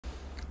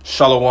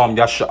Shalom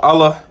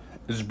Yasha'Allah.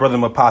 This is Brother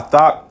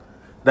Mapathak.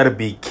 That'll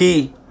be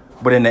key,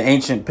 but in the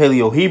ancient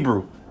Paleo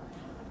Hebrew.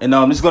 And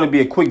this is going to be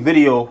a quick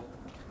video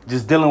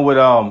just dealing with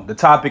the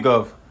topic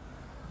of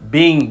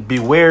being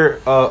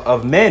beware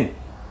of men,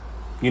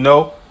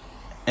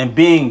 and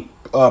being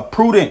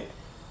prudent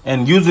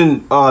and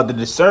using the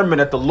discernment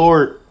that the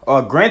Lord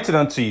granted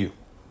unto you,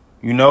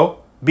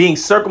 being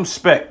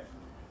circumspect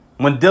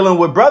when dealing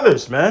with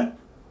brothers, man,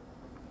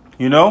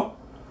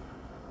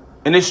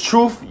 And this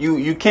truth,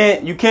 you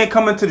can't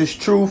come into this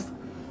truth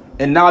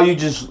and now you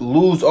just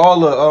lose all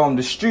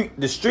the street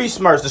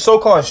smarts, the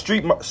so-called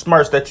street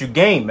smarts that you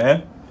gain,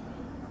 man.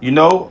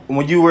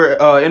 When you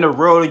were in the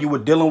world and you were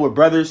dealing with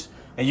brothers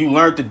and you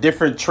learned the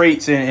different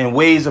traits and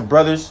ways of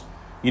brothers,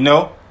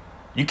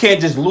 you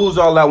can't just lose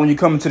all that when you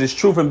come into this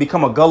truth and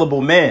become a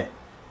gullible man.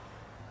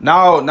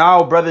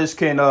 Now brothers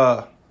can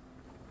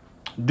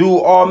do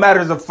all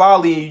matters of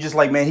folly and you just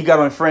like, man, he got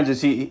on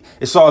fringes.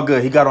 It's all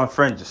good. He got on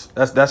fringes.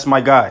 That's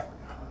my guy.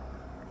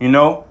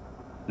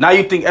 Now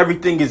you think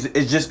everything is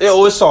just,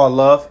 it's all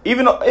love.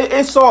 Even though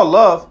it's all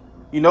love,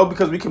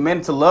 because we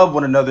commanded to love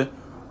one another.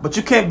 But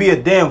you can't be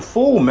a damn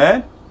fool,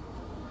 man.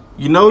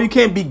 You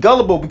can't be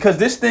gullible because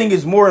this thing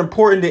is more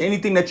important than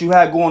anything that you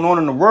had going on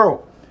in the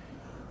world.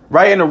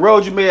 Right? In the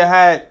world, you may have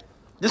had,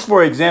 just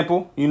for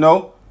example, you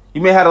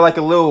may have had like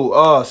a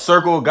little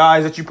circle of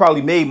guys that you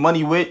probably made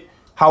money with.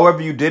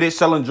 However you did it,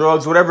 selling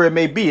drugs, whatever it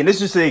may be. And this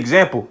is just an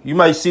example. You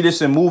might see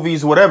this in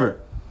movies, whatever.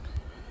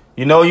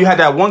 You had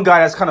that one guy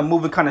that's kind of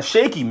moving kind of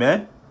shaky,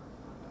 man.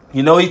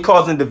 He's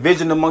causing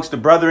division amongst the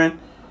brethren.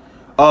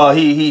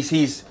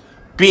 He's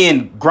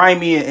being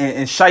grimy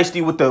and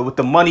shiesty with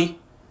the money.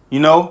 He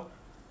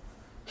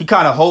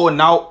kind of holding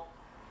out.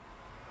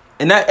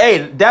 And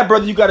that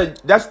brother,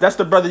 that's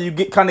the brother you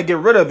get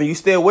rid of and you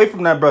stay away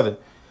from that brother.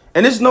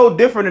 And it's no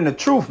different in the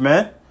truth,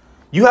 man.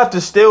 You have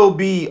to still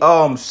be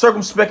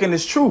circumspect in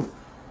this truth.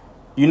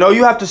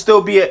 You have to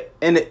still be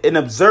an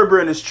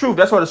observer in this truth.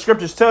 That's why the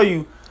scriptures tell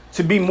you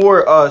to be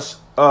more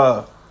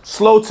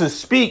slow to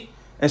speak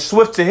and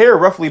swift to hear,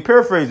 roughly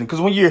paraphrasing.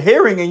 Because when you're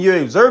hearing and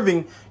you're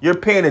observing, you're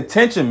paying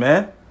attention,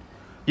 man.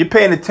 You're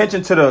paying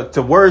attention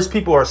to words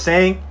people are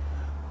saying,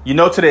 to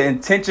the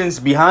intentions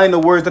behind the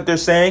words that they're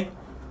saying.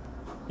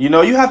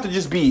 You have to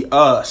just be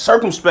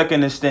circumspect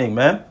in this thing,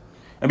 man.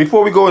 And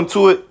before we go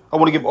into it, I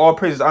want to give all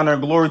praises, honor,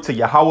 and glory to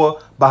Yahweh,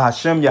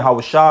 Bahashem,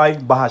 Yahweh Shai,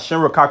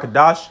 Bahashem,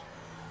 Rakakadash.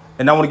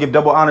 And I want to give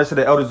double honor to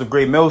the elders of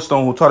Great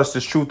Millstone who taught us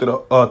this truth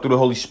through the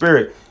Holy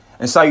Spirit.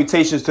 And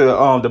salutations to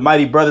the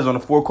mighty brothers on the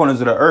four corners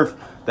of the earth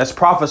that's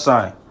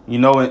prophesying,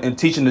 and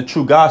teaching the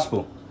true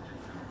gospel.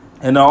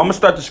 And I'm gonna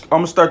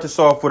start this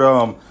off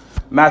with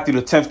Matthew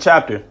the 10th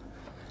chapter,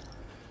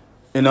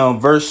 in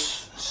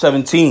verse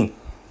 17.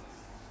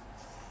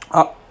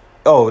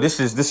 This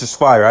is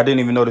fire. I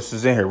didn't even know this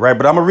was in here, right?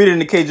 But I'm gonna read it in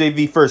the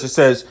KJV first. It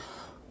says,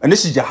 and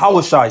this is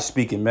Yahweh Shai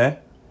speaking, man.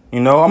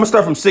 I'm gonna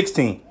start from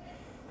 16.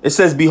 It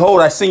says,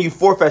 "Behold, I send you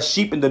forth as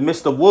sheep in the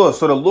midst of wolves."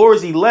 So the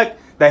Lord's elect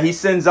that he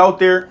sends out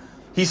there,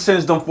 he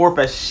sends them forth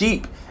as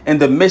sheep in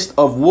the midst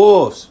of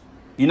wolves.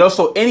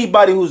 So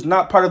anybody who's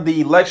not part of the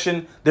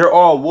election, they're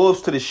all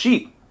wolves to the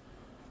sheep.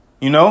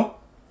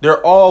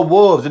 They're all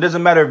wolves. It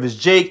doesn't matter if it's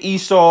Jake,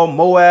 Esau,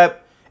 Moab.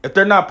 If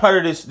they're not part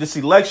of this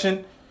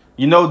election,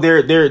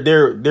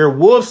 they're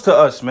wolves to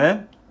us,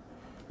 man.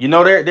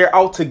 They're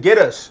out to get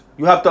us.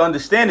 You have to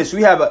understand this.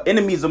 We have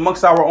enemies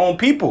amongst our own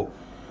people.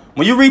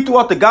 When you read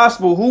throughout the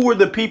gospel, who were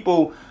the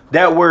people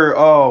that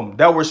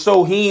were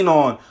so keen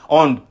on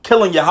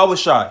killing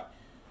Yahushua?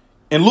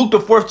 In Luke the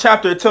 4th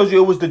chapter, it tells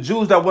you it was the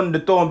Jews that wanted to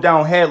throw him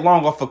down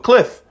headlong off a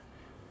cliff.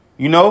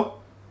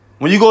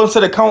 When you go into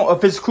the account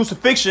of his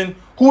crucifixion,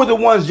 who were the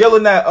ones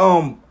yelling at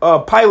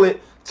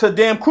Pilate to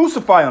damn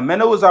crucify him?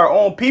 Man, it was our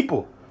own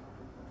people.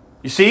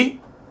 You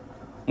see,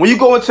 when you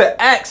go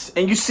into Acts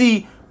and you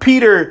see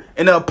Peter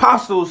and the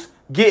apostles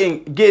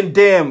getting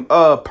damn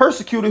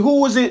persecuted,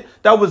 who was it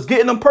that was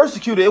getting them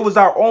persecuted? It was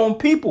our own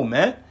people,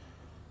 man.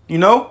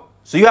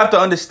 So you have to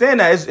understand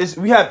that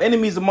we have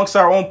enemies amongst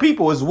our own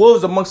people. It's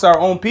wolves amongst our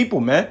own people,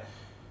 man.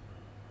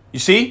 You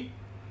see,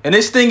 and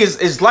this thing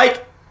is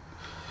like,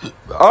 I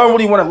don't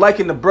really want to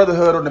liken the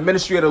brotherhood or the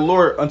ministry of the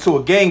Lord unto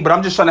a gang, but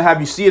I'm just trying to have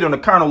you see it on a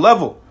carnal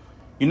level.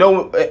 And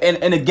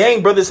the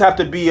gang brothers have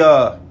to be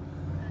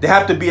they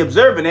have to be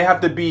observant. They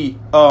have to be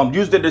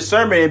use their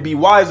discernment and be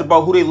wise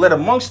about who they let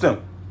amongst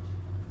them.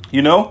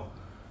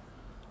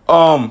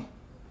 And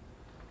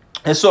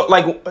so,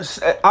 like,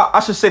 I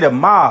should say the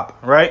mob,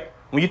 right?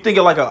 When you think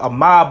of like a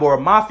mob or a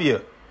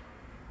mafia,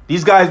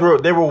 these guys were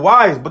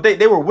wise, but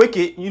they were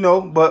wicked,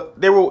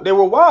 but they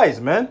were wise,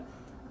 man.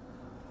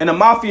 And the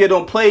mafia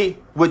don't play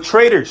with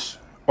traitors,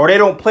 or they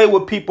don't play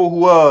with people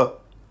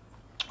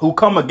who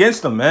come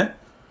against them, man.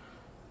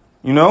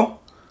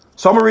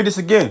 So I'm gonna read this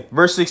again,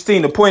 verse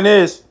 16. The point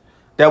is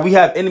that we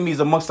have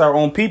enemies amongst our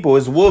own people.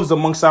 It's wolves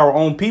amongst our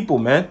own people,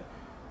 man.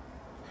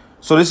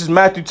 So this is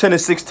Matthew 10 and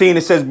 16.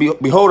 It says,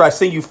 "Behold, I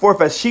send you forth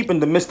as sheep in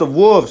the midst of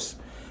wolves.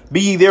 Be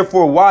ye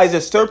therefore wise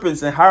as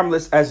serpents and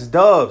harmless as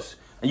doves."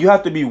 And you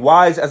have to be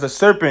wise as a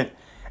serpent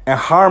and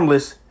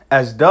harmless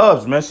as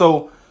doves, man.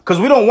 So Because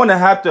we don't want to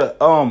have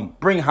to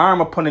bring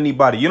harm upon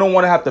anybody. You don't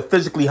want to have to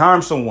physically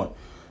harm someone.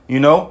 You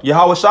know,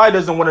 Yahweh Shai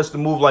doesn't want us to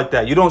move like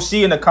that. You don't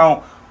see an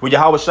account where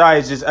Yahweh Shai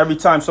is just every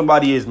time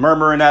somebody is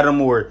murmuring at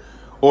him or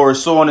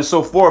so on and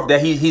so forth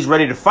that he's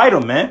ready to fight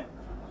him, man.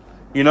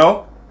 You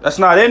know, that's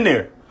not in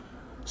there.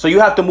 So you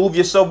have to move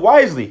yourself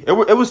wisely.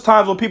 It was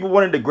times when people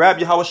wanted to grab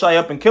Yahweh Shai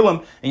up and kill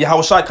him, and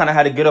Yahweh Shai kind of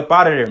had to get up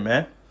out of there,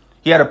 man.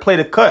 He had to play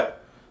the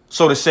cut,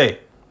 so to say.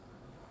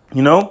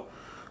 You know?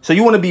 So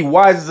you want to be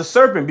wise as a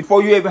serpent.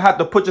 Before you even have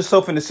to put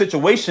yourself in a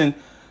situation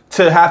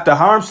to have to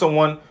harm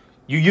someone,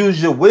 you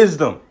use your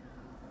wisdom.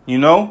 You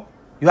know?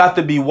 You have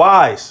to be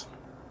wise.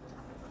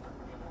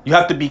 You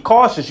have to be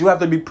cautious. You have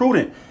to be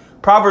prudent.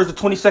 Proverbs, the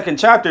 22nd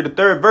chapter, the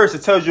 3rd verse,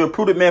 it tells you a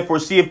prudent man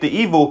foreseeth the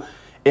evil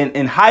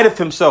and hideth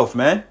himself,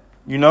 man.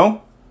 You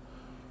know?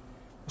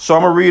 So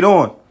I'm going to read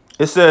on.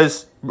 It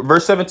says,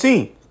 verse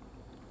 17.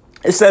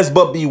 It says,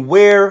 but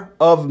beware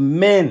of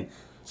men.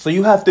 So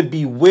you have to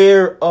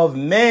beware of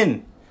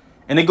men.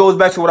 And it goes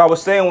back to what I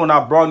was saying when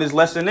I brought this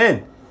lesson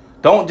in.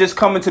 Don't just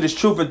come into this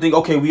truth and think,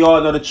 okay, we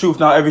all know the truth.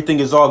 Now everything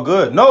is all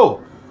good.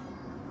 No.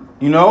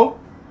 You know?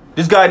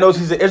 This guy knows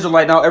he's an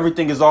Israelite. Now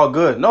everything is all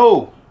good.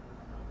 No.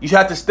 You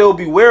have to still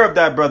beware of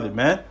that brother,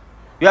 man.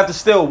 You have to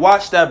still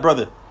watch that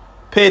brother.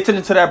 Pay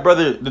attention to that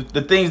brother,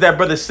 the things that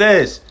brother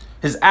says,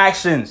 his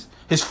actions,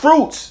 his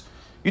fruits.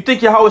 You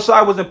think Yahweh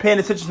Shai wasn't paying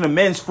attention to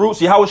men's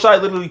fruits? Yahweh Shai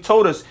literally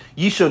told us,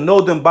 ye shall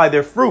know them by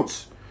their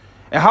fruits.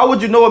 And how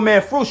would you know a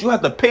man's fruits? You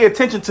have to pay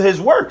attention to his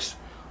works.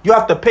 You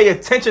have to pay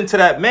attention to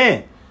that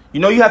man. You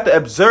know, you have to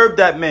observe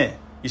that man.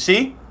 You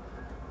see?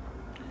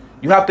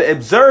 You have to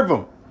observe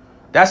him.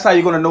 That's how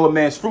you're going to know a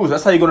man's fruits.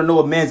 That's how you're going to know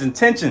a man's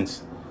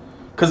intentions.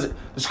 Because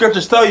the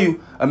scriptures tell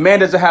you a man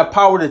doesn't have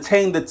power to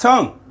tame the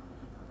tongue.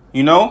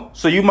 You know,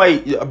 so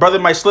a brother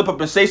might slip up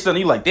and say something.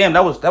 You're like, damn,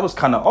 that was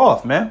kind of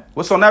off, man.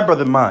 What's on that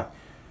brother's mind?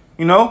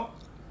 You know,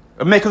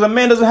 because a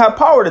man doesn't have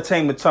power to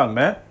tame the tongue,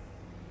 man.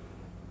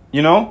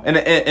 You know, and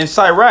in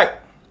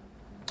Sirach,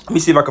 let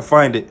me see if I can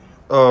find it.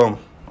 I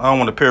don't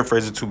want to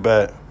paraphrase it too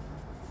bad.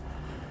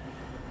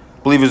 I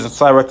believe it's in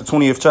Sirach, the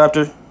 20th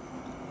chapter.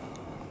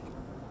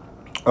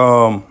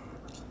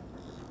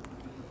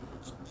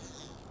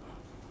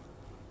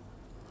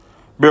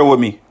 Bear with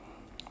me.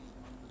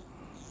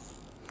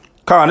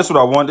 This is what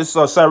I want. This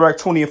is Sirach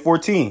 20 and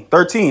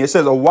 13. It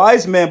says, a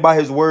wise man by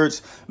his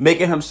words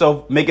maketh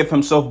himself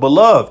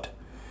beloved.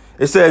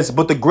 It says,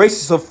 but the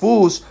graces of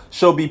fools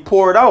shall be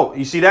poured out.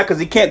 You see that? Because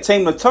he can't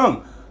tame the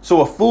tongue.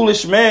 So a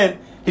foolish man,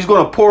 he's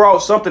going to pour out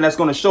something that's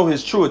going to show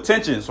his true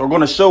intentions, or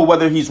going to show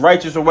whether he's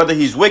righteous or whether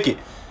he's wicked,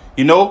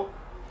 you know,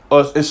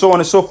 and so on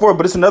and so forth.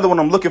 But it's another one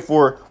I'm looking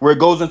for where it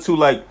goes into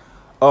like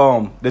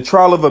the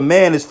trial of a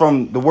man is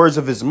from the words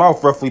of his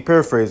mouth, roughly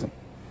paraphrasing.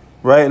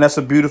 Right. And that's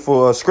a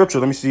beautiful scripture.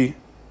 Let me see.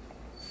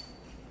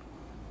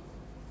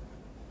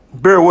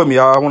 Bear with me.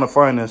 I want to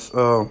find this.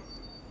 Let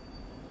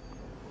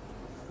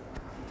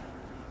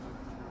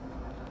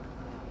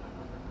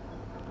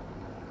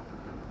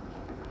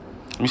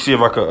me see if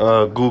I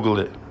could Google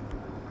it.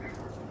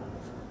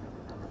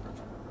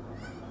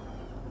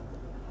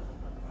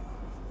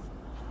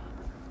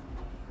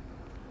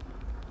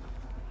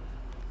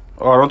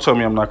 Oh, don't tell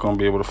me I'm not going to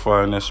be able to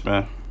find this,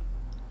 man.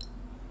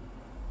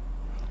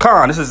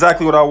 This is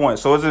exactly what I want.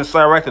 So it's in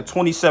Sirach, the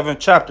 27th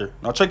chapter.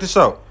 Now check this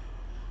out.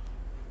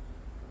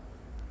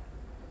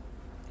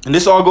 And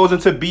this all goes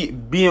into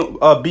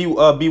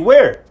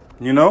beware,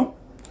 you know.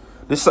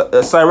 This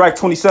Sirach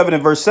 27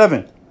 and verse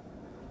 7.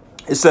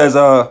 It says,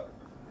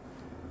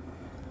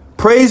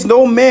 praise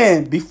no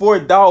man before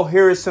thou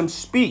hearest him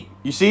speak.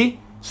 You see?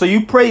 So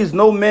you praise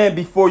no man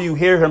before you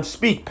hear him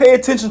speak. Pay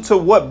attention to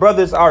what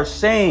brothers are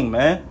saying,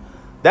 man.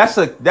 That's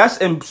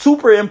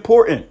super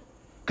important.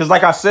 Because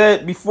like I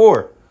said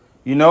before,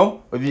 you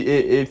know,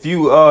 if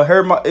you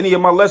heard any of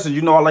my lessons,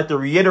 you know, I like to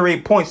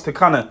reiterate points to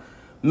kind of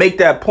make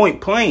that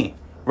point plain.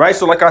 Right.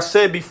 So like I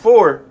said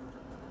before,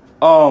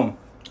 a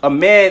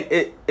man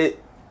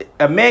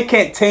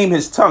can't tame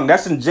his tongue.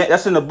 That's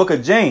in the book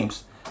of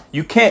James.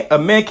 A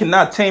man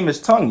cannot tame his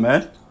tongue,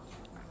 man.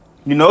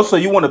 You know, so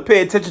you want to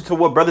pay attention to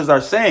what brothers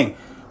are saying,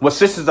 what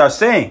sisters are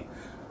saying,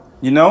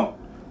 you know.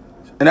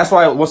 And that's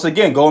why, once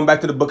again, going back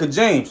to the book of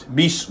James,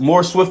 be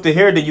more swift to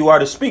hear than you are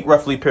to speak,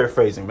 roughly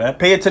paraphrasing, man.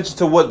 Pay attention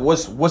to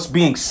what's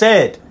being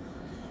said,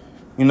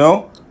 you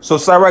know. So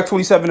Sirach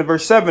 27 and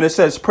verse 7, it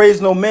says, praise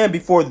no man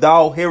before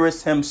thou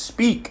hearest him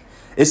speak.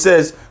 It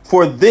says,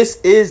 for this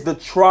is the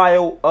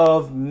trial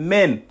of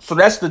men. So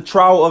that's the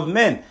trial of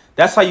men.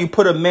 That's how you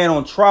put a man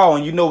on trial,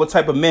 and you know what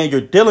type of man you're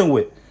dealing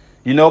with,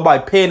 you know, by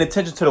paying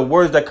attention to the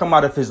words that come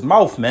out of his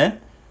mouth, man.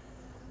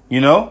 You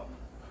know,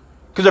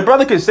 because a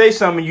brother can say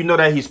something, you know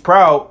that he's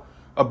proud.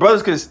 A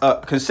brother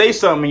can say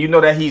something, you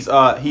know that he's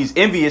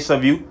envious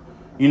of you.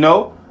 You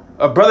know,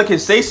 a brother can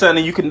say something,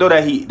 and you can know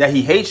that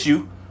he hates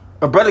you.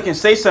 A brother can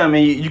say something,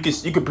 and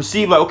you can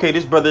perceive like, okay,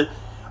 this brother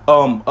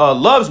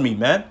loves me,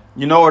 man.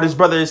 You know, or this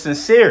brother is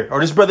sincere, or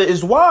this brother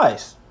is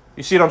wise.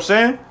 You see what I'm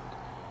saying?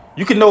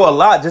 You can know a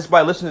lot just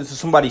by listening to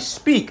somebody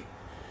speak.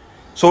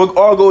 So it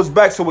all goes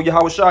back to what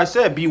Yahweh Shai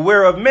said: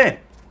 beware of men.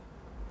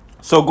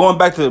 So going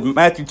back to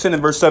Matthew 10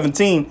 and verse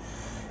 17,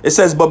 it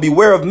says, but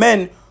beware of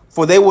men,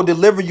 for they will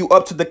deliver you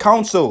up to the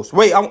councils.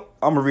 Wait, I'm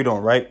going to read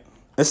on, right?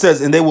 It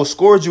says, and they will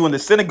scourge you in the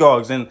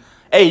synagogues. And,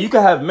 hey, you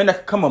can have men that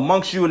can come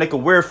amongst you and they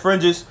can wear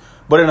fringes.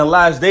 But in the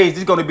last days,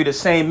 these going to be the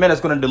same men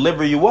that's going to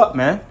deliver you up,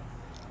 man.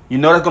 You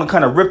know, that's going to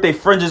kind of rip their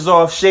fringes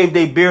off, shave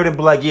their beard, and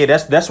be like, yeah,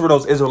 that's where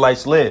those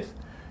Israelites live.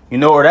 You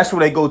know, or that's where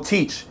they go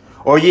teach.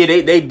 Or, yeah,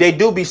 they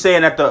do be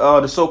saying that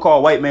the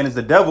so-called white man is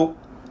the devil.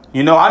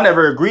 You know, I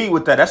never agreed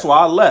with that. That's why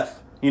I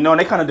left. You know, and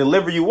they kind of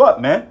deliver you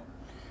up, man.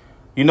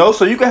 You know,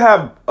 so you can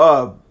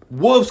have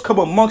wolves come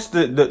amongst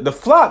the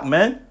flock,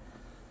 man.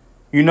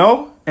 You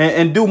know,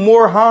 and do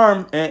more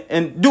harm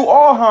and do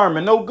all harm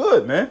and no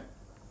good, man.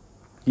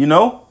 You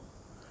know,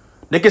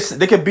 they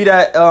could be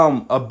that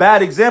a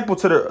bad example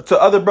to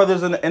other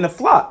brothers in the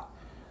flock.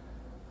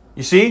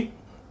 You see,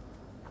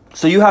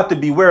 so you have to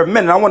beware of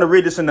men. And I want to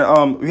read this in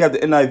the we have the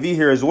NIV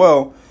here as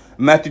well,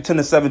 Matthew 10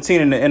 and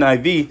 17 in the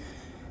NIV,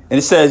 and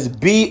it says,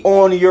 "Be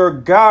on your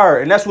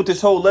guard," and that's what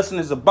this whole lesson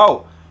is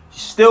about.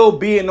 Still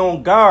being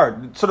on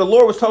guard. So the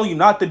Lord was telling you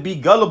not to be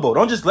gullible.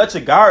 Don't just let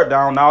your guard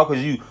down now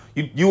because you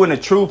in the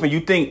truth and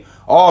you think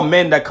all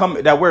men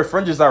that wear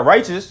fringes are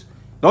righteous.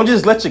 Don't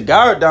just let your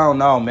guard down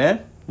now,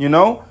 man. You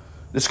know,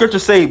 the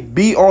scriptures say,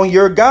 be on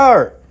your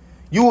guard.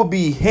 You will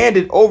be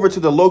handed over to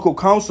the local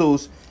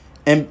councils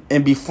and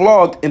be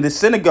flogged in the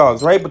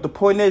synagogues, right? But the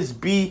point is,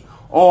 be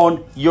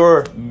on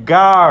your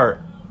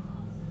guard.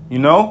 You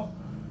know,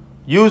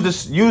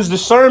 use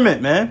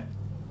discernment, man.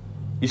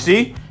 You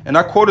see? And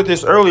I quoted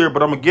this earlier,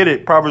 but I'm going to get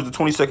it. Proverbs, the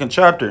 22nd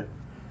chapter.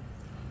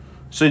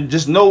 So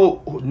just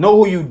know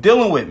who you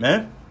dealing with,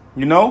 man.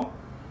 You know?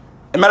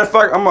 As a matter of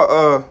fact, I'm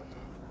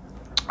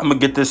going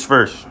to get this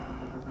first.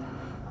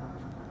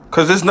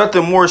 Because there's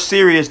nothing more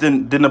serious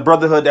than the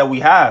brotherhood that we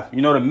have.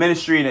 You know, the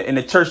ministry and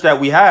the church that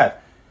we have.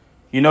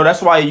 You know,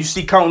 that's why you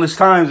see countless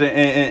times.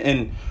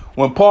 And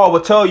when Paul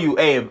would tell you,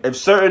 hey, if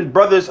certain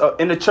brothers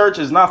in the church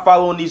is not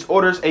following these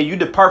orders, hey, you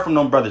depart from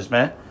them brothers,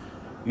 man.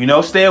 You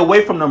know, stay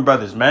away from them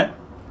brothers, man.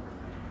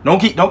 Don't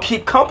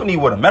keep company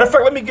with them. Matter of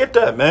fact, let me get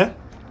that, man.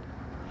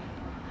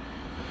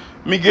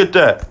 Let me get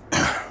that.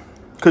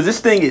 Because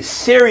this thing is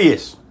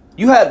serious.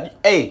 You have,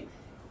 hey,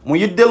 when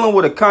you're dealing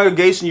with a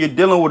congregation, you're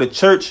dealing with a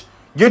church,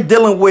 you're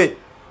dealing with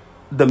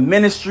the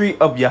ministry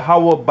of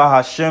Yahweh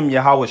Bahashem,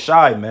 Yahweh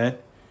Shai, man.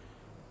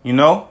 You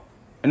know?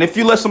 And if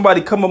you let somebody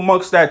come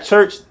amongst that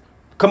church,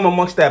 come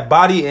amongst that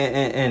body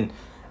and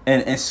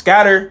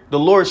scatter the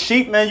Lord's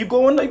sheep, man, you're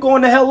going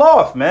the hell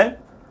off, man.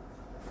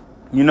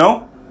 You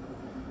know?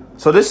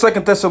 So this 2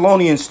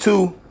 Thessalonians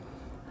 2,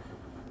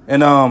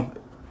 and I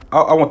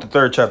want the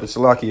 3rd chapter,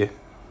 Salakia.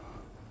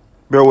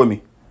 Bear with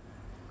me.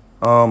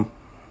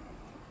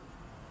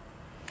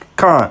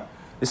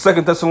 It's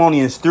 2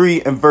 Thessalonians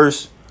 3 and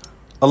verse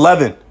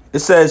 11. It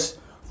says,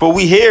 for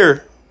we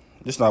hear,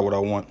 this is not what I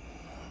want.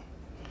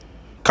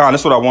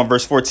 That's what I want,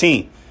 verse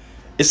 14.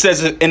 It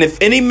says, and if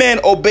any man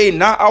obey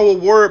not our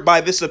word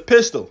by this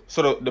epistle.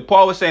 So the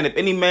Paul was saying, if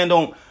any man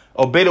don't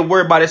obey the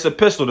word by this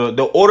epistle,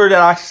 the order that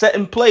I set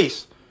in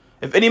place.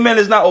 If any man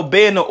is not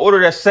obeying the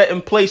order that's set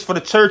in place for the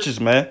churches,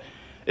 man,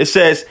 it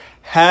says,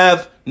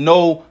 have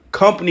no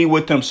company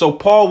with them. So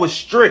Paul was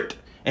strict,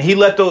 and he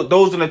let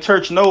those in the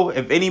church know,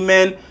 if any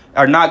men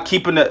are not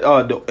keeping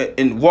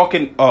and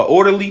walking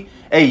orderly,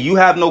 hey, you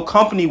have no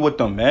company with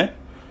them, man.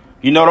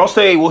 You know, don't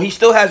say, well, he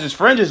still has his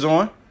fringes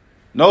on.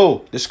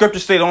 No, the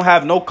scriptures say don't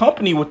have no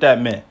company with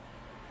that man.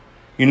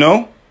 You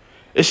know,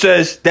 it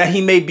says that he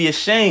may be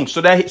ashamed,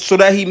 so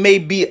that he may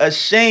be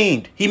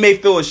ashamed. He may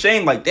feel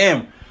ashamed, like,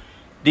 damn,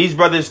 these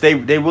brothers, they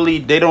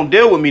don't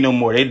deal with me no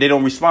more. They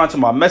don't respond to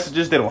my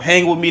messages. They don't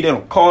hang with me. They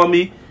don't call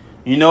me.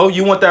 You know,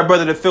 you want that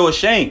brother to feel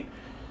ashamed,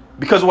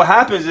 because what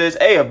happens is,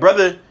 hey, a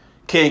brother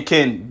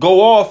can go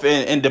off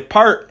and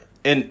depart,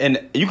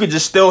 and you could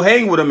just still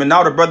hang with him, and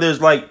now the brother is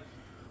like,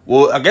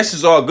 well, I guess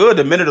it's all good.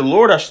 The men of the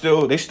Lord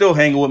they still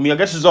hanging with me. I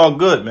guess it's all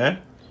good, man.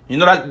 You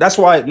know, that's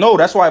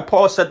why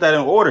Paul set that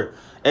in order.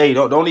 Hey,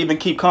 don't even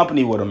keep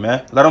company with him,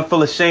 man. Let him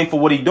feel ashamed for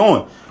what he's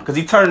doing, because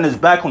he's turning his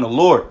back on the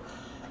Lord.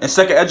 In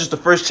 2 Esdras, the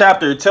 1st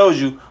chapter, it tells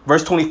you,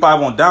 verse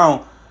 25 on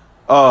down,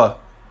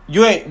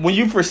 when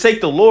you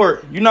forsake the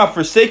Lord, you're not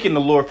forsaking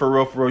the Lord for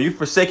real. You're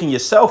forsaking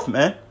yourself,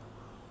 man.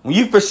 When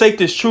you forsake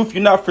this truth,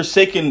 you're not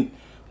forsaking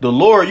the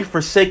Lord. You're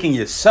forsaking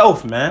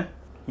yourself, man.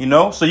 You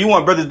know, so you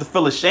want brothers to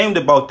feel ashamed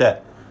about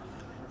that.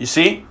 You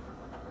see?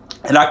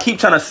 And I keep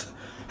trying to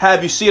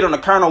have you see it on a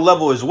carnal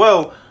level as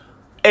well.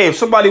 Hey, if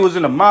somebody was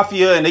in the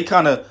mafia and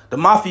the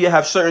mafia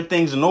have certain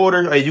things in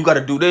order, hey, you got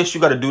to do this,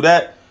 you got to do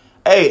that.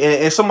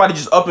 Hey, and somebody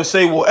just up and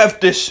say, well, F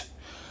this.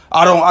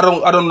 I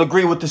don't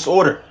agree with this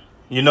order.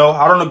 You know,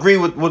 I don't agree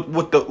with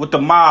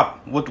the mob,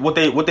 with what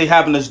they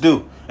having us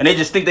do. And they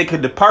just think they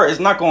could depart. It's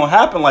not going to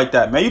happen like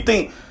that, man. You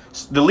think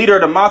the leader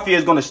of the mafia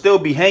is going to still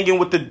be hanging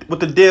with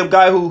the damn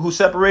guy who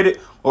separated,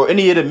 or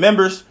any of the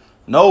members?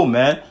 No,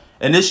 man.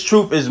 And this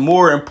truth is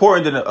more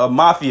important than a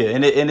mafia.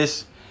 And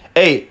it's,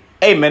 hey,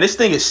 man, this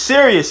thing is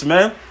serious,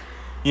 man.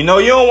 You know,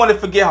 you don't want to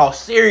forget how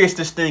serious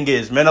this thing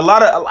is, man. A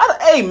lot of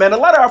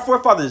our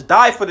forefathers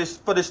died for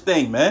this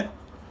thing, man.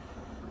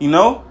 You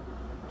know,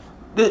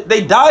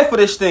 they die for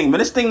this thing, man.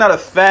 This thing not a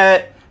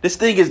fad. This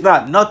thing is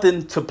not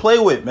nothing to play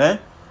with, man.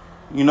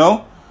 You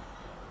know,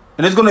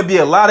 and there's going to be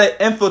a lot of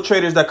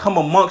infiltrators that come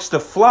amongst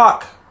the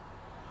flock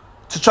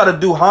to try to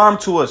do harm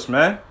to us,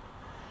 man.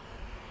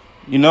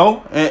 You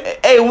know, and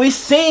hey, we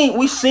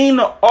seen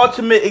the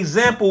ultimate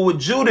example with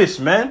Judas,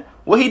 man.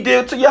 What he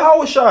did to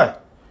Yahushua.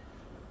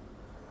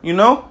 You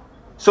know,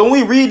 so when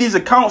we read these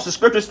accounts, the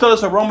scriptures tell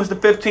us in Romans the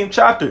 15th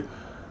chapter,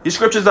 these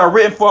scriptures are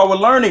written for our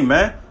learning,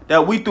 man.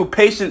 That we through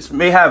patience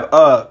may have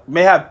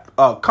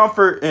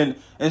comfort and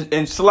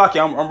Salaki.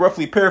 I'm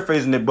roughly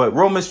paraphrasing it, but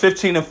Romans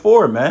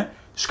 15:4, man.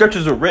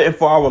 Scriptures are written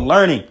for our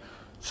learning.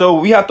 So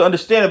we have to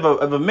understand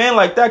if a man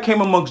like that came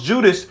amongst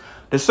Judas,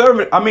 the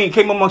servant,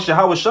 came amongst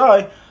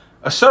Yahushua,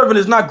 a servant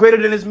is not greater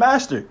than his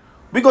master.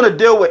 We're going to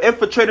deal with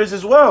infiltrators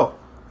as well,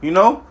 you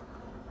know.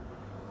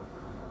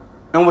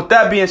 And with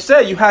that being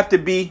said, you have to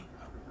be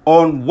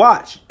on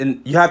watch.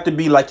 And you have to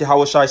be, like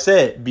Yahushua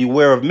said,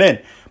 beware of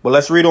men. But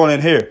let's read on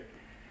in here.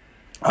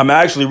 I'm going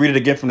to actually read it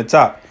again from the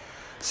top.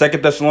 2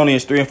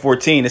 Thessalonians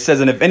 3:14. It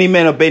says, and if any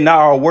man obey not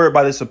our word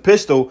by this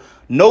epistle,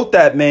 note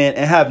that man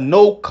and have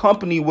no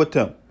company with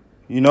him,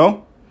 you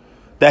know,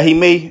 that he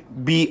may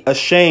be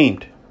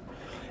ashamed.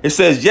 It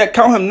says, yet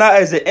count him not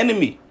as an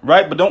enemy,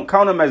 right? But don't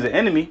count him as an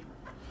enemy.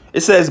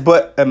 It says,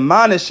 but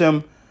admonish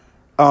him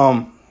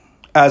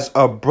as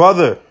a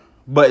brother.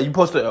 But you're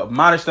supposed to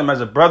admonish them as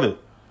a brother.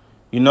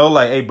 You know,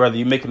 like, hey, brother,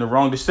 you're making the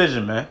wrong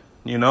decision, man.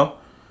 You know,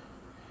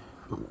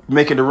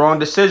 making the wrong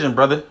decision,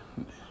 brother.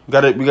 We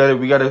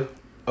gotta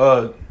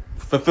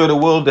fulfill the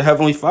will of the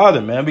Heavenly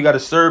Father, man. We gotta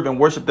serve and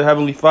worship the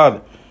Heavenly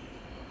Father,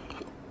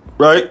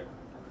 right?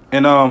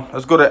 And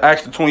let's go to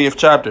Acts the 20th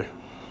chapter,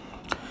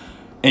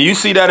 and you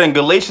see that in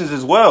Galatians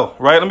as well,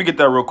 right? Let me get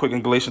that real quick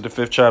in Galatians the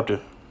 5th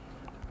chapter,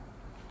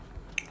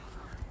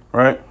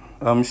 right?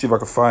 Let me see if I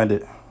can find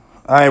it.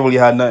 I ain't really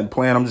had nothing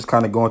planned. I'm just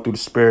kind of going through the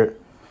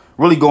spirit,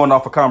 really going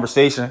off a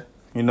conversation,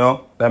 you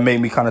know, that made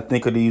me kind of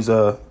think of these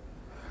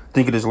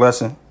think of this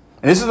lesson.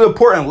 And this is an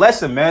important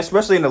lesson, man,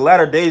 especially in the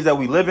latter days that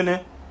we living in.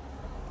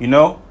 You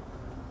know,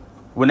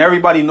 when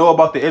everybody know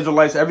about the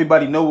Israelites,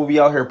 everybody know what we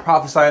out here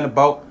prophesying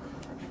about.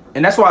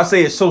 And that's why I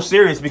say it's so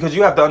serious, because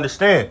you have to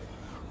understand,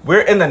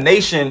 we're in the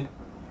nation,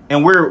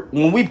 and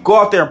when we go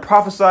out there and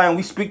prophesy and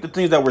we speak the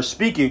things that we're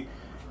speaking,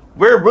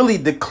 we're really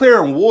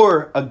declaring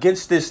war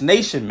against this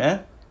nation,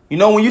 man. You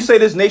know, when you say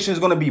this nation is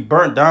going to be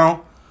burnt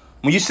down,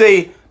 when you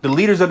say the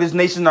leaders of this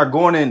nation are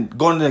going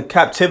into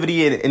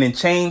captivity and in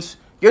chains,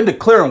 you're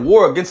declaring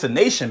war against the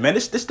nation, man.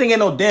 This thing ain't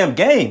no damn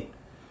game.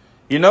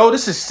 You know,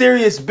 this is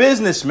serious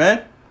business,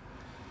 man.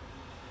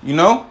 You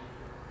know,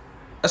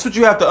 that's what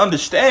you have to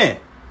understand.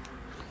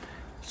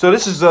 So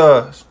this is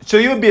so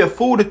you would be a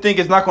fool to think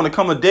it's not going to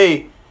come a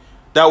day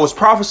that was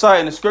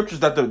prophesied in the scriptures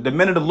that the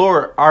men of the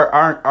Lord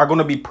are going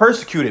to be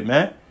persecuted,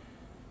 man.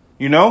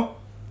 You know,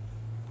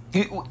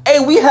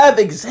 hey, we have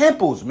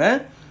examples,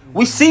 man.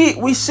 We see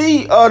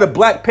the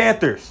Black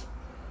Panthers.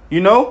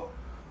 You know,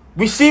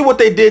 we see what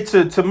they did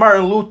to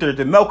Martin Luther,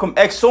 to Malcolm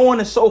X, so on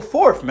and so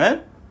forth,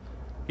 man.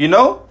 You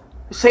know.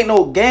 This ain't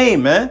no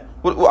game, man.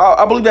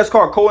 I believe that's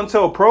called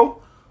COINTELPRO,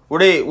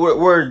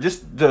 where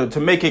just to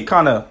make it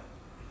kind of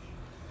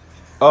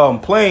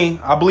plain,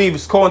 I believe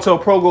it's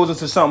COINTELPRO goes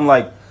into something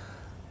like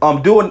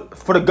doing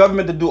for the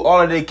government to do all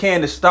that they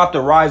can to stop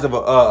the rise of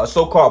a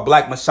so-called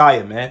black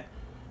messiah, man.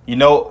 You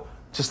know,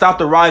 to stop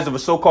the rise of a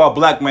so-called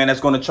black man that's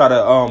going to try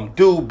to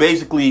do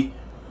basically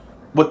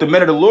what the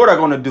men of the Lord are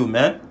going to do,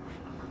 man.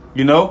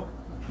 You know,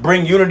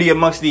 bring unity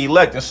amongst the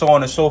elect and so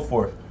on and so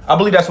forth. I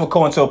believe that's what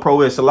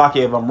COINTELPRO is. Salaki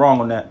if I'm wrong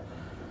on that.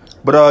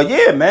 But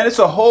yeah, man, it's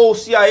a whole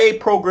CIA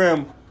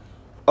program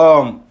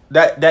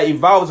that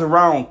evolves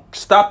around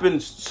stopping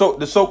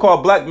the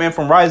so-called black man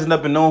from rising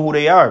up and knowing who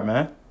they are,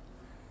 man.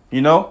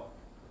 You know?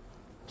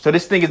 So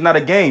this thing is not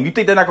a game. You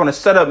think they're not going to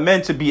set up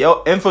men to be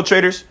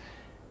infiltrators?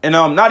 And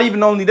not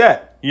even only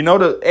that. You know,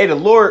 the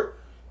Lord,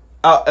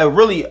 it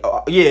really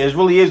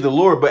is the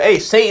Lord. But hey,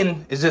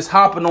 Satan is just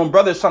hopping on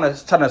brothers trying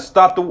to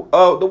stop the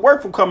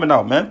work from coming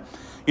out, man.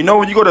 You know,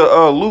 when you go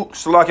to Luke,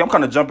 Salaki, I'm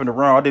kind of jumping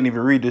around. I didn't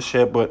even read this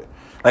shit, but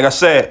like I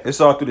said,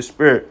 it's all through the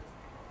spirit.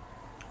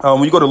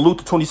 When you go to Luke,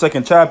 the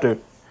 22nd chapter,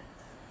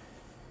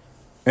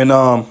 and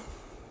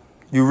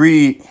you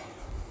read,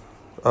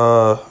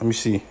 let me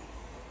see.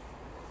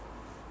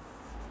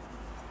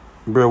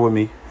 Bear with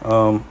me.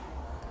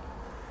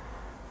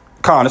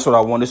 That's what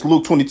I want. It's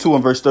Luke 22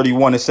 and verse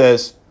 31. It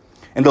says,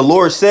 and the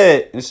Lord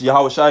said, this is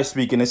Yahushua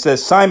speaking, it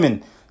says,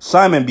 Simon,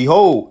 Simon,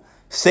 behold,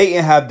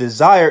 Satan have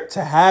desired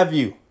to have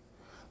you,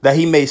 that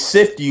he may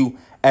sift you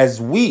as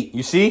wheat.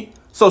 You see?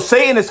 So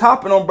Satan is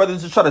hopping on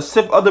brothers to try to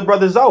sift other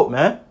brothers out,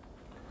 man.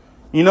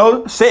 You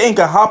know, Satan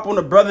can hop on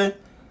a brother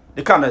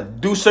to kind of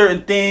do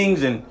certain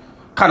things and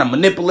kind of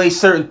manipulate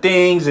certain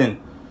things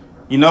and,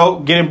 you know,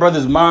 get in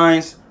brothers'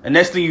 minds. And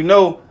next thing you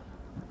know,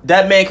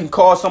 that man can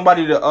cause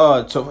somebody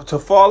to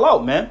fall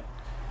out, man.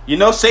 You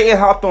know, Satan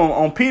hopped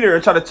on Peter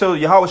and tried to tell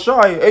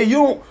Yahushua, hey, you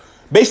don't,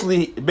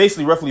 basically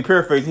roughly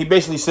paraphrasing, he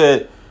basically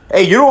said,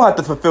 hey, you don't have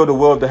to fulfill the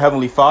will of the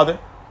Heavenly Father.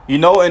 You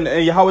know, and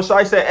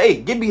Yahushua said,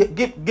 hey,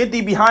 get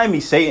thee behind me,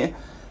 Satan.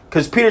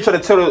 Because Peter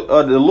tried to tell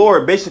the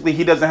Lord, basically,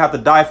 he doesn't have to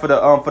die for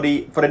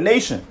the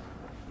nation.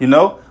 You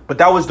know, but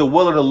that was the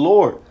will of the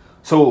Lord.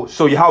 So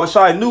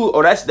Yahushua knew,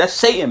 oh, that's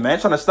Satan, man,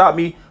 trying to stop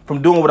me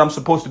from doing what I'm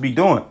supposed to be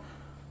doing.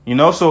 You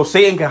know, so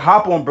Satan can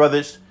hop on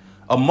brothers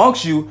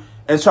amongst you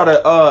and try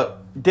to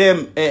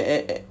damn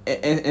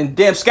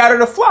scatter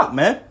the flock,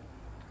 man.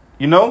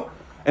 You know,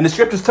 and the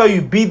scriptures tell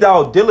you, be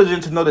thou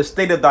diligent to know the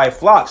state of thy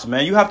flocks,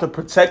 man. You have to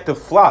protect the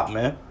flock,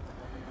 man.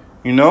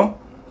 You know,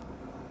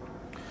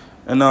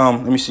 and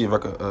let me see if I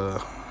could I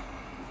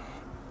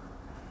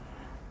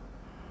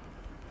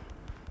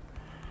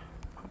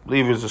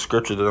believe it's a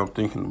scripture that I'm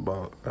thinking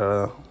about.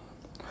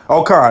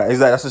 Oh, Khan,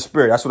 exactly. That's the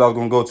spirit. That's what I was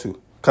gonna go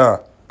to. Khan,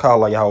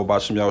 like Yahweh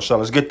Bashim Yahushua.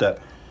 Let's get that.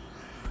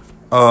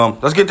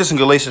 Let's get this in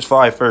Galatians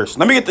 5 first.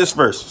 Let me get this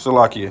first,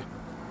 Salakia,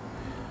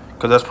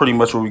 because that's pretty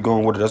much where we're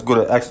going with it. Let's go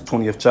to Acts the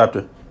 20th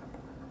chapter.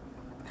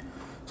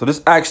 So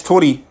this Acts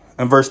 20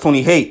 and verse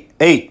 28.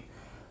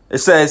 It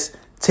says,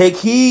 take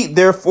heed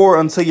therefore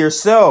unto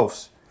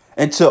yourselves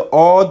and to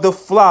all the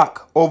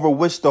flock over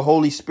which the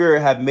Holy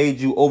Spirit have made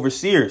you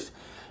overseers.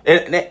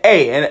 And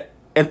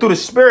through the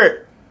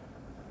Spirit,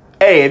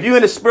 if you're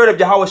in the spirit of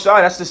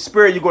Yahushua, that's the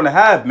spirit you're going to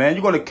have, man.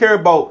 You're going to care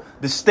about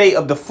the state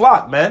of the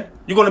flock, man.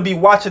 You're going to be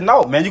watching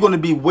out, man. You're going to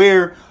be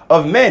aware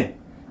of men.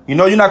 You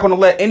know, you're not going to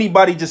let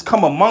anybody just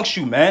come amongst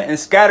you, man, and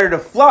scatter the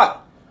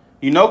flock,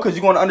 you know, because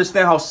you're going to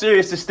understand how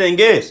serious this thing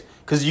is.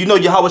 Because, you know,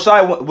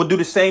 Yahushua will do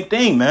the same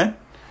thing, man.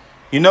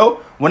 You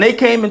know, when they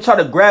came and tried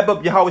to grab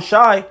up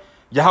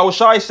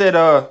Yahushua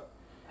said,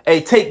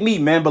 hey, take me,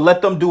 man, but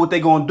let them do what they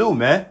going to do,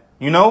 man.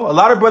 You know, a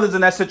lot of brothers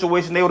in that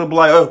situation, they would have been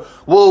like,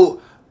 well,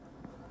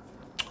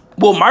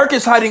 Mark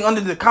is hiding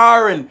under the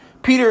car and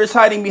Peter is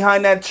hiding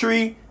behind that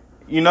tree.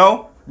 You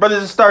know,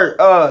 brothers start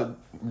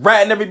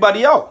ratting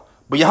everybody out.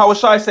 But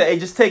Yahushua said, hey,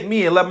 just take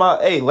me and let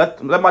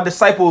my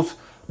disciples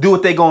do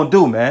what they gonna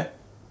do, man.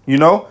 You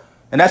know,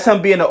 and that's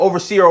him being the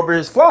overseer over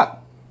his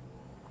flock.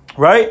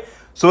 Right.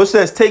 So it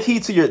says, take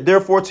heed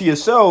therefore to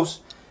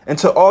yourselves and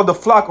to all the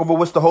flock over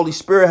which the Holy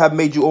Spirit have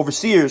made you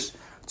overseers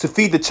to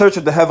feed the church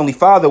of the Heavenly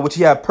Father, which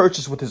he had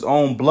purchased with his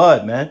own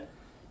blood, man.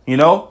 You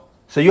know.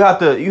 So you have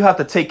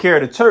to take care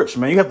of the church,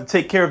 man. You have to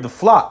take care of the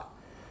flock,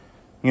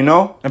 you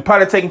know. And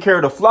part of taking care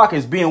of the flock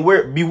is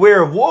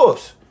beware of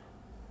wolves.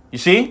 You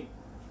see?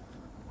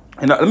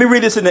 And let me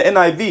read this in the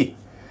NIV.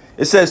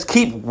 It says,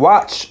 keep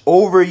watch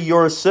over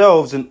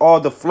yourselves and all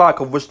the flock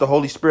of which the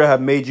Holy Spirit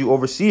have made you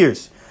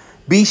overseers.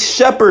 Be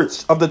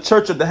shepherds of the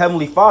church of the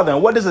Heavenly Father.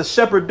 And what does a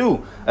shepherd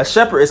do? A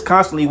shepherd is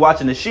constantly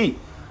watching the sheep.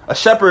 A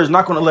shepherd is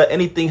not going to let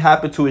anything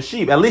happen to his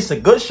sheep. At least a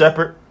good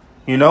shepherd,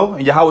 you know.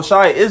 And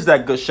Yahushua is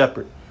that good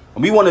shepherd.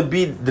 And we want to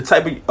be the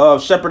type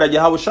of shepherd that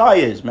Yahushua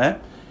is,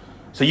 man.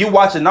 So you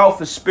watching out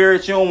for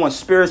spirits. You don't want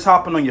spirits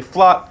hopping on your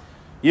flock.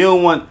 You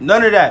don't want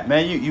none of that,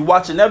 man. You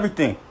watching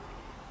everything.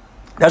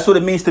 That's what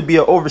it means to be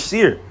an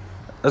overseer.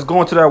 Let's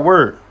go into that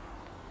word.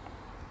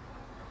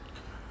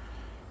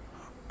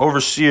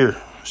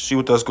 Overseer. See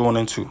what that's going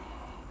into.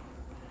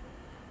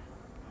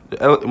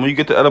 When you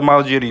get the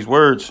etymology of these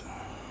words,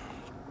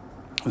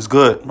 it's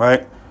good,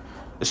 right?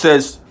 It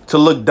says to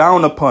look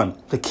down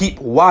upon, to keep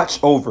watch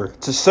over,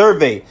 to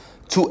survey,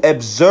 to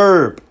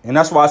observe. And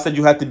that's why I said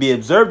you have to be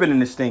observant in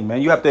this thing,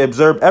 man. You have to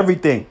observe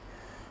everything.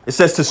 It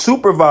says to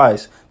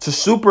supervise, to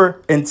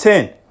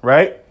superintend,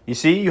 right? You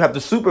see, you have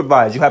to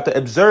supervise. You have to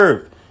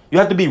observe. You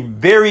have to be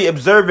very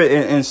observant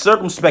and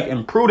circumspect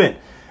and prudent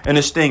in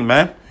this thing,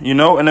 man. You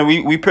know, and then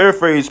we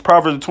paraphrase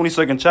Proverbs the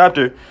 22nd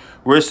chapter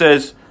where it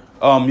says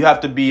you have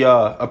to be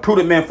a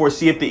prudent man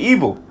foreseeth the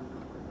evil,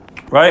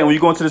 right? And when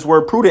you go into this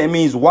word prudent, it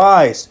means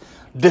wise,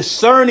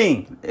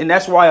 discerning. And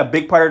that's why a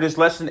big part of this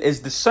lesson is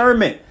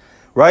discernment,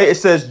 right? It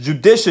says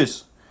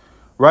judicious,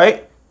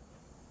 right?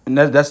 And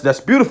that's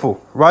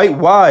beautiful, right?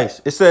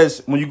 Wise. It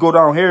says when you go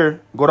down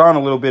here, go down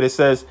a little bit, it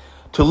says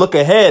to look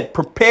ahead,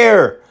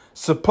 prepare,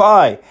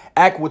 supply,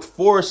 act with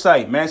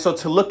foresight, man. So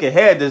to look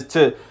ahead is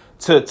to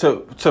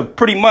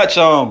pretty much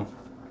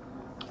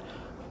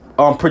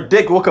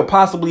predict what could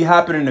possibly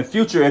happen in the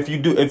future if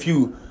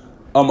you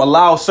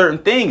allow certain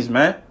things,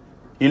 man.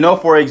 You know,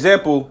 for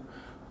example,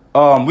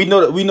 we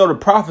know the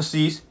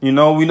prophecies, you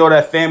know, we know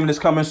that famine is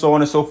coming, so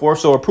on and so forth.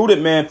 So a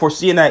prudent man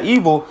foreseeing that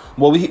evil,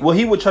 what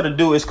he would try to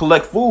do is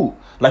collect food,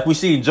 like we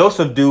see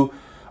Joseph do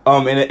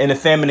in the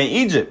famine in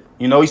Egypt.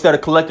 You know, he started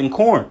collecting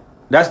corn.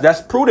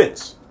 That's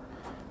prudence,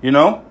 you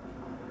know.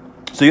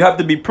 So you have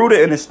to be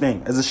prudent in this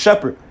thing as a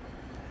shepherd,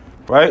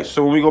 right?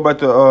 So when we go back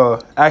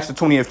to Acts the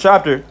 20th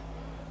chapter,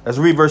 let's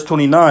read verse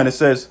 29. It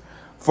says,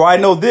 "For I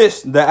know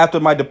this, that after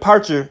my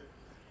departing,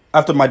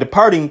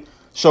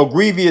 shall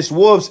grievous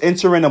wolves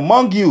enter in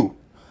among you,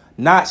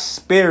 not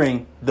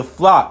sparing the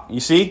flock."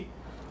 You see?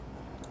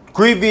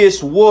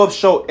 Grievous wolves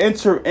shall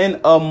enter in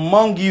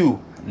among you,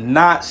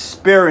 not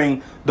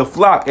sparing the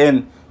flock.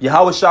 And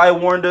Yahushua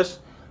warned us,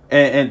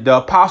 and the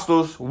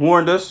apostles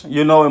warned us,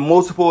 you know, in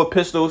multiple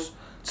epistles,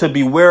 to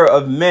beware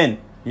of men,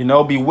 you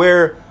know,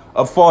 beware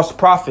of false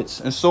prophets,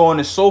 and so on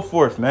and so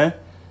forth, man.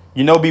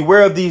 You know,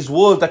 beware of these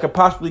wolves that could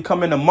possibly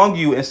come in among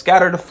you and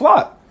scatter the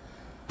flock.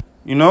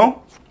 You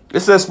know, it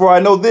says, for I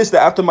know this,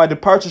 that after my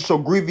departure shall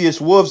grievous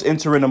wolves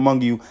enter in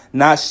among you,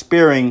 not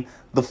sparing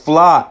the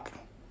flock.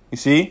 You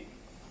see,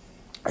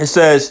 it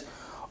says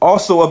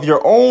also of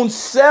your own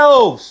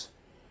selves.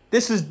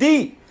 This is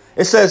deep.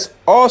 It says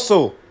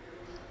also,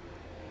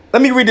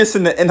 let me read this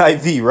in the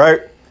NIV,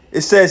 right?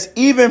 It says,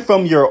 even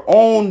from your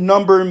own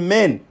number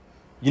men,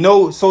 you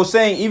know, so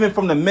saying even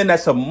from the men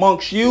that's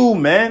amongst you,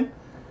 man,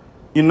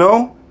 you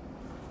know,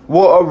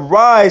 will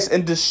arise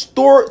and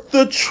distort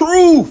the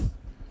truth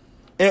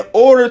in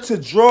order to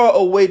draw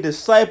away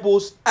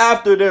disciples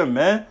after them,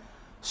 man.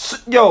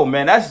 Yo,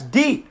 man, that's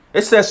deep.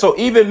 It says, so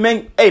even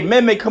men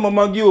may come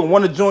among you and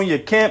want to join your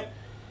camp.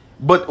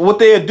 But what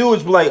they'll do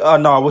is be like,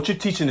 no, what you're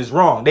teaching is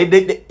wrong.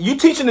 You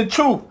teaching the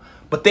truth,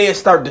 but they'll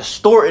start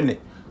distorting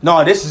it.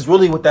 No, this is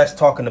really what that's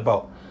talking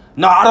about.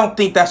 No, I don't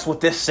think that's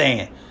what they're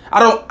saying. I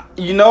don't,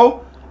 you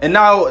know. And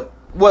now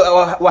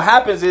what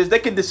happens is they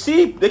can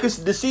deceive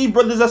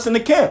brothers that's in the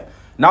camp.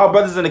 Now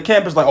brothers in the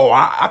camp is like, oh,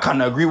 I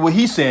kind of agree with what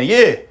he's saying.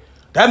 Yeah,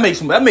 that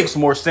makes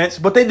more sense.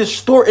 But they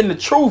distorting the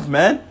truth,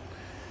 man.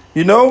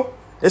 You know,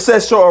 it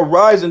says shall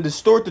arise and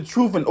distort the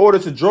truth in order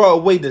to draw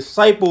away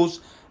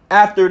disciples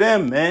after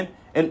them, man.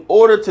 In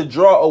order to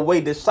draw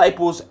away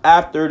disciples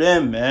after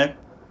them, man.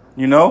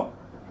 You know,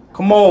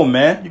 come on,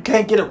 man. You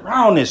can't get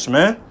around this,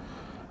 man.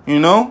 You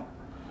know.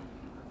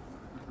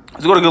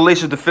 Let's go to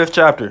Galatians, the 5th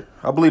chapter.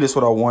 I believe that's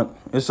what I want.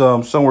 It's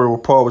somewhere where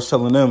Paul was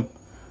telling them.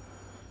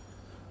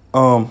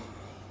 Let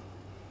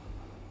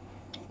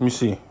me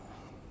see.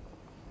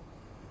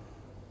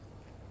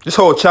 This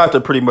whole chapter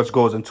pretty much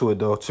goes into it,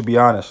 though, to be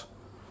honest.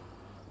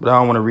 But I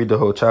don't want to read the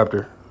whole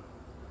chapter.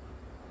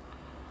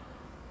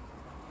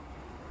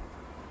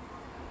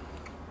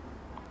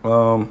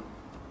 So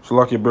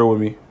lucky, bear with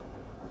me.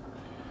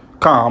 I'm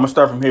gonna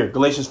start from here.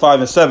 Galatians 5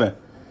 and 7.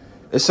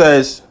 It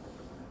says,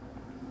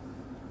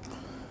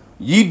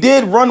 ye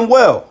did run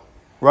well,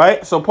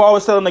 right? So Paul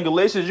was telling the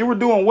Galatians, you were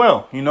doing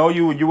well. You know,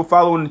 you were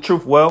following the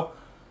truth well.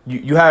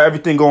 You had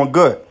everything going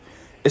good.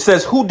 It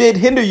says, who did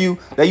hinder you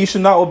that you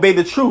should not obey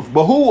the truth?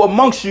 But who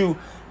amongst you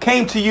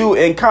came to you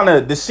and kind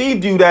of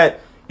deceived you that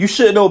you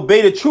shouldn't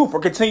obey the truth or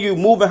continue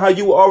moving how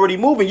you were already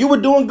moving? You were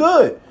doing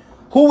good.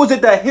 Who was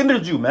it that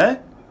hindered you, man?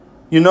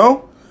 You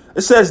know,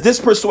 it says this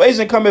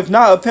persuasion cometh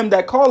not of him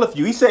that calleth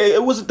you. He said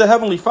it wasn't the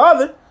Heavenly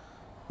Father.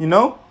 You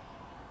know,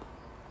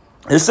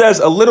 it says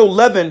a little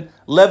leaven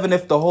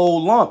leaveneth the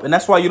whole lump. And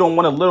that's why you don't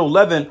want a little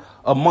leaven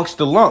amongst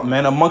the lump,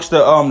 man, amongst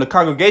the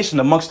congregation,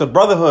 amongst the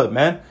brotherhood,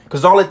 man,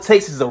 because all it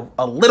takes is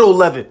a little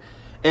leaven.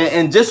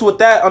 And just with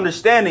that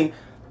understanding,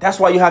 that's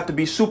why you have to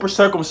be super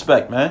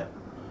circumspect, man.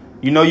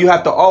 You know, you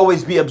have to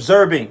always be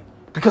observing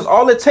because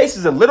all it takes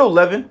is a little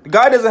leaven. The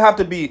guy doesn't have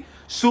to be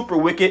super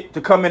wicked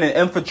to come in and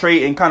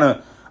infiltrate and kind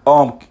of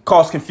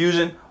cause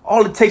confusion.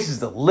 All it takes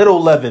is a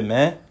little leaven,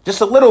 man.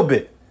 Just a little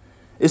bit.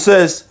 It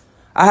says,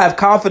 I have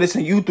confidence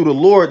in you through the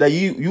Lord that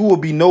you will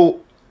be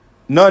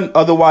none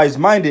otherwise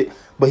minded.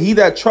 But he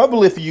that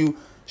troubleth you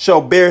shall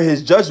bear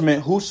his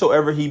judgment,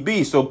 whosoever he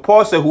be. So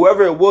Paul said,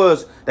 whoever it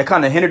was that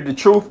kind of hindered the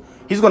truth,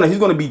 he's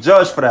gonna be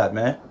judged for that,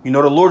 man. You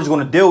know, the Lord is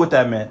gonna deal with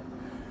that, man.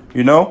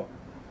 You know,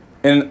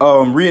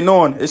 and reading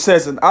on, it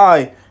says, and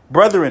I,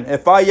 brethren,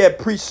 if I yet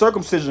preach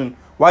circumcision,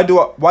 why do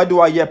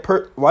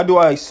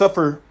I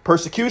suffer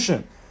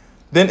persecution?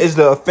 Then is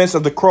the offense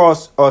of the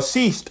cross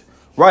ceased,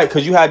 right?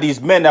 Because you had these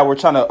men that were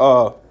trying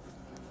to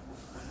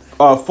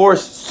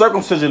force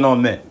circumcision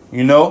on men,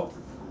 you know,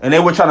 and they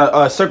were trying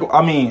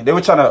to they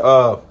were trying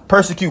to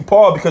persecute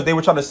Paul because they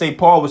were trying to say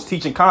Paul was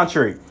teaching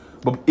contrary,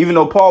 but even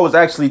though Paul was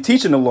actually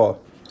teaching the law,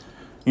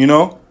 you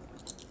know,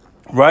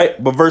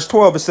 right? But verse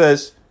 12 it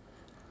says,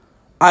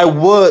 I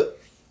would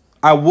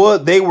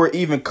they were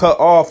even cut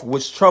off,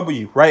 which trouble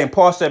you, right? And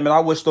Paul said, man, I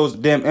wish those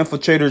damn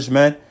infiltrators,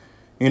 man,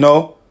 you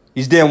know,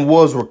 these damn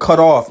wolves were cut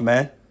off,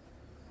 man,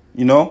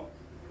 you know.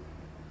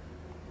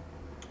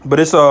 But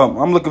it's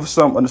I'm looking for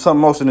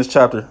something else in this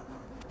chapter.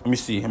 Let me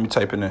see. Let me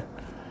type in there.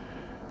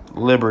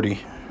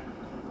 Liberty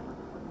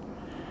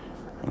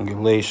and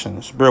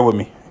Galatians. Bear with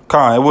me.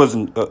 It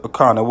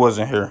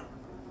wasn't here.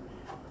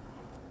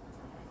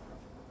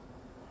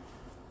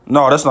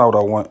 No, that's not what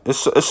I want.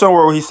 It's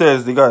somewhere where he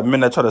says they got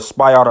men that try to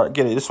spy out.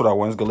 Get it? This is what I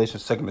want. It's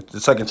Galatians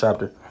the second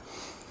chapter.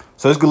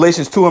 So it's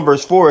Galatians 2 and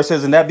verse 4. It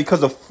says, and that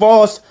because of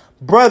false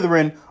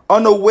brethren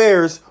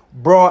unawares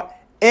brought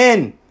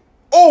in.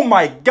 Oh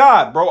my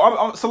God, bro.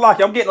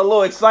 Salaki, I'm getting a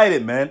little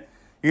excited, man.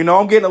 You know,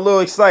 I'm getting a little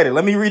excited.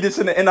 Let me read this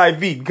in the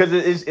NIV because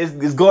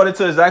it's going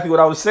into exactly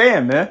what I was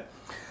saying, man.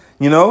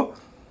 You know,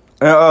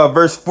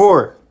 verse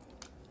 4.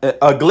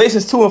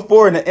 Galatians 2 and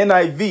 4 in the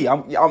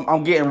NIV.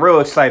 I'm getting real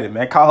excited,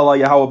 man. Kahala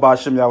Yahweh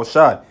Ba'Shem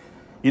Yahushai.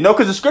 You know,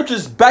 because the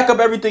scriptures back up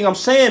everything I'm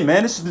saying,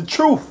 man. This is the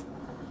truth.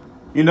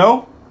 You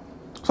know?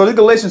 So this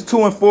Galatians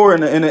 2 and 4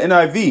 in the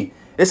NIV.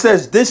 It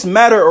says, this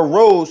matter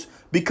arose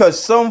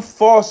because some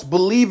false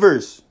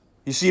believers.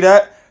 You see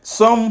that?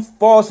 Some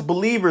false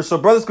believers. So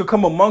brothers could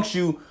come amongst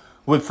you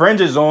with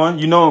fringes on,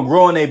 you know, and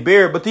growing their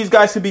beard. But these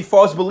guys could be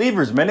false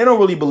believers, man. They don't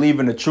really believe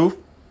in the truth,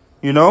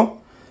 you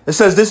know. It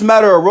says this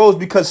matter arose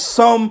because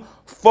some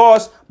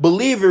false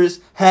believers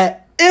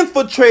had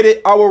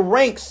infiltrated our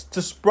ranks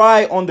to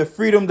spy on the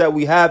freedom that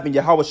we have in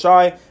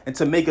Yahushua and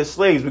to make us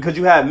slaves. Because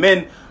you had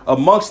men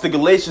amongst the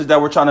Galatians that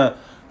were trying to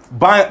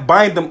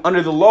bind them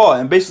under the law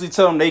and basically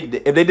tell them if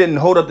they didn't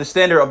hold up the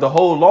standard of the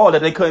whole law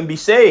that they couldn't be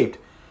saved.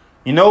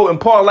 You know, and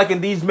Paul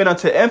likened these men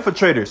unto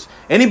infiltrators.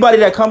 Anybody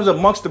that comes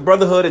amongst the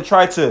brotherhood and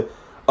try to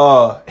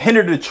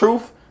hinder the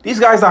truth, these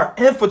guys are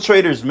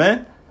infiltrators,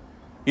 man.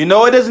 You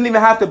know, it doesn't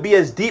even have to be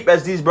as deep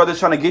as these brothers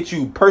trying to get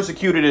you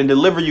persecuted and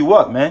deliver you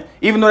up, man.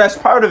 Even though that's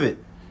part of it.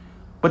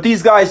 But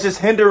these guys just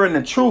hindering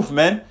the truth,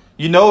 man.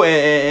 You know,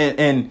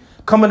 and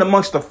coming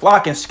amongst the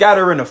flock and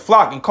scattering the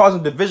flock and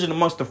causing division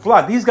amongst the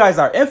flock. These guys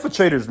are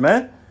infiltrators,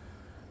 man.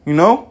 You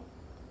know?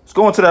 Let's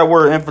go into that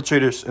word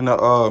infiltrators in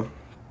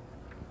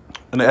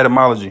the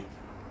etymology.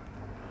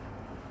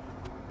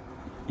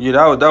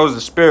 Yeah, that was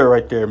the spirit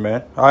right there,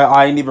 man.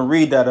 I didn't even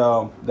read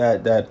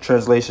that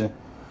translation.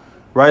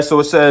 Right? So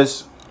it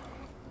says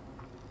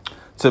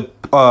to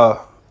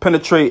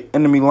penetrate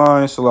enemy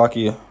lines,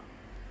 Salakia.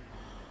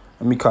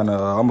 Let me I'm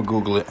gonna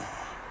Google it.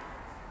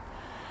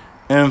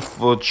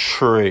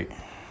 Infiltrate.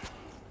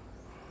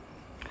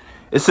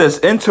 It says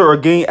enter or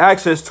gain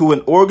access to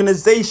an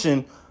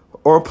organization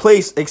or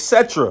place,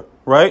 etc.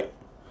 Right?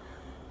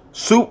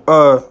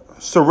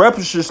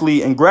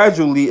 Surreptitiously and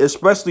gradually,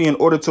 especially in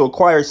order to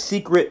acquire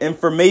secret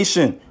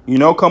information. You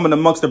know, coming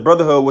amongst the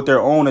brotherhood with their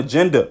own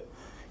agenda.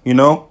 You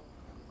know?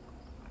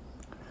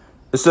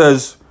 It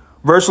says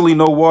virtually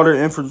no water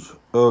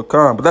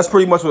but that's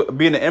pretty much what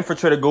being an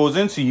infiltrator goes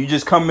into. You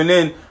just coming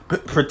in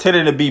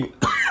pretending to be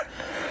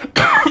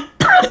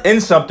in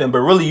something, but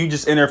really you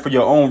just in there for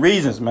your own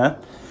reasons, man.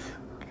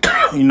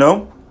 You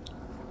know?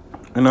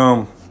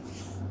 And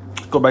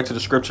go back to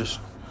the scriptures.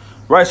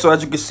 Right, so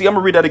as you can see, I'm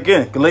gonna read that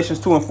again. Galatians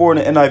 2 and 4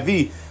 in the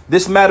NIV.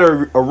 This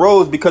matter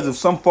arose because of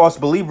some false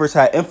believers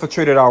had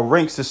infiltrated our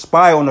ranks to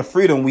spy on the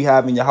freedom we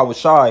have in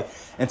Yahushua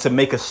and to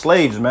make us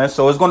slaves, man.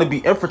 So it's going to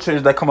be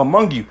infiltrators that come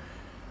among you.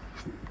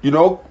 You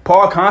know,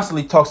 Paul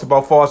constantly talks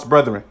about false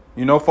brethren.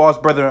 You know, false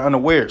brethren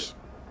unawares.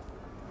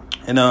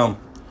 And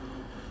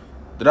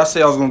did I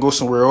say I was going to go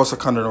somewhere else? I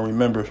kind of don't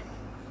remember.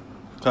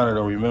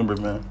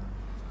 Man.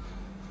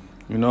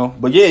 You know,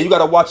 but yeah, you got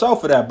to watch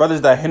out for that.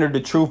 Brothers that hinder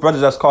the truth,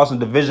 brothers that's causing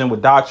division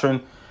with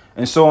doctrine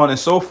and so on and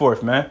so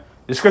forth, man.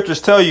 The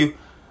scriptures tell you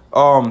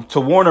to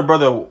warn a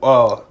brother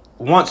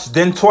once,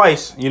 then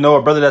twice, you know,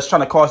 a brother that's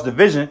trying to cause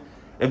division.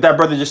 If that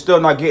brother just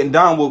still not getting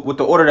down with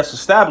the order that's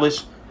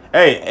established,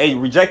 hey,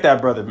 reject that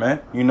brother,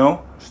 man. You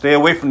know, stay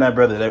away from that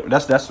brother.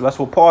 That's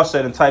what Paul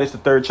said in Titus, the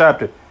 3rd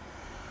chapter.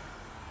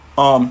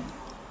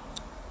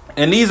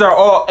 And these are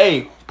all,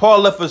 Paul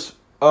left us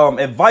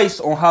advice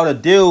on how to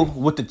deal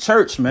with the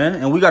church, man.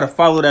 And we got to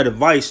follow that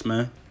advice,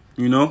 man.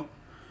 You know?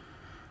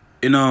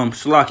 And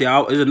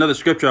Salakia, there's another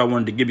scripture I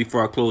wanted to give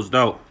before I closed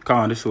out.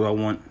 This is what I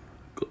want.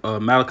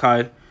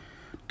 Malachi,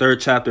 3rd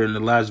chapter in the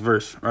last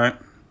verse, right?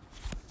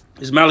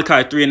 It's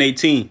Malachi 3 and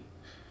 18.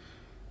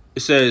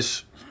 It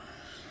says,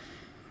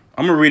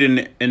 I'm going to read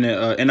it in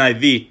the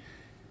NIV.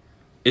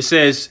 It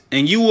says,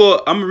 and you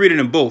will, I'm going to read it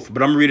in both,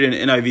 but I'm going to read it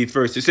in the NIV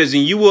first. It says,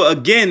 and you will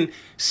again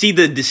see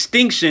the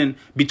distinction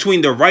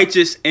between the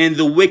righteous and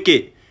the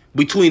wicked,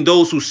 between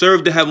those who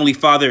serve the Heavenly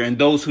Father and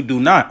those who do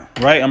not.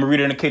 Right? I'm going to read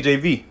it in the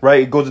KJV.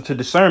 Right? It goes into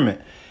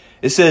discernment.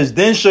 It says,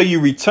 then shall you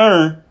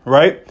return,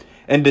 right,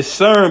 and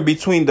discern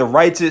between the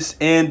righteous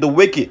and the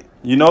wicked.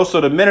 You know,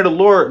 so the men of the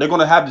Lord, they're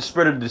going to have the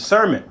spirit of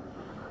discernment.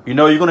 You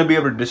know, you're going to be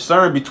able to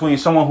discern between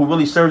someone who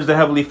really serves the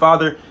Heavenly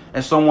Father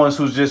and someone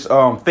who's just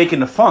faking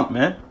the funk,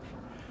 man.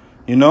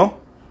 You know,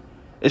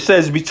 it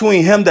says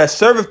between him that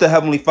serveth the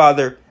Heavenly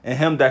Father and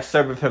him that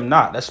serveth him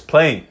not. That's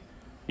plain.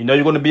 You know,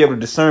 you're going to be able to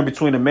discern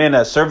between a man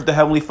that serveth the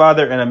Heavenly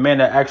Father and a man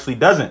that actually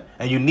doesn't.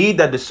 And you need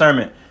that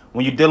discernment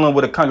when you're dealing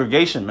with a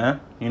congregation,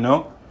 man. You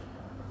know,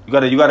 you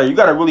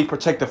gotta really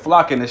protect the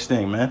flock in this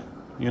thing, man.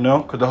 You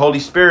know, because the Holy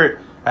Spirit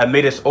had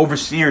made us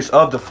overseers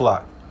of the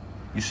flock.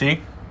 You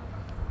see?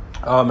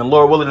 And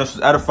Lord willing, this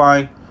is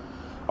edifying.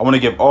 I want to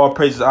give all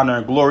praises, honor,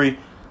 and glory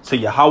to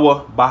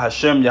Yahweh,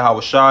 Bahashem,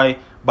 Yahushai,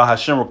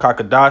 Bahashem,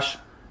 Rakakadash.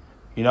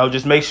 You know,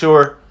 just make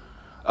sure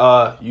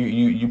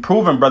you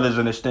proving brothers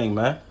in this thing,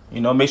 man.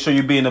 You know, make sure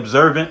you're being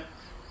observant.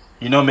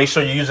 You know, make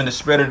sure you're using the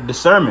spirit of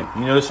discernment.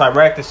 You know, it's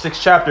Iraq, the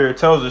 6th chapter, it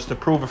tells us to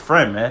prove a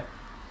friend, man.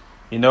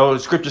 You know, the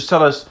scriptures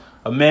tell us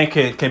a man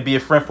can be a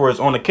friend for his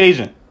own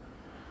occasion.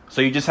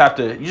 So you just have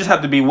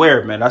to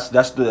beware, man. That's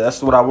what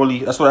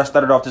I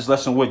started off this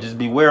lesson with. Just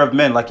beware of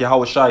men, like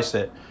Yahweh Shai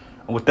said.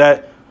 And with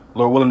that,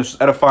 Lord willing, this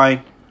is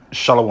edifying.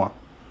 Shalom.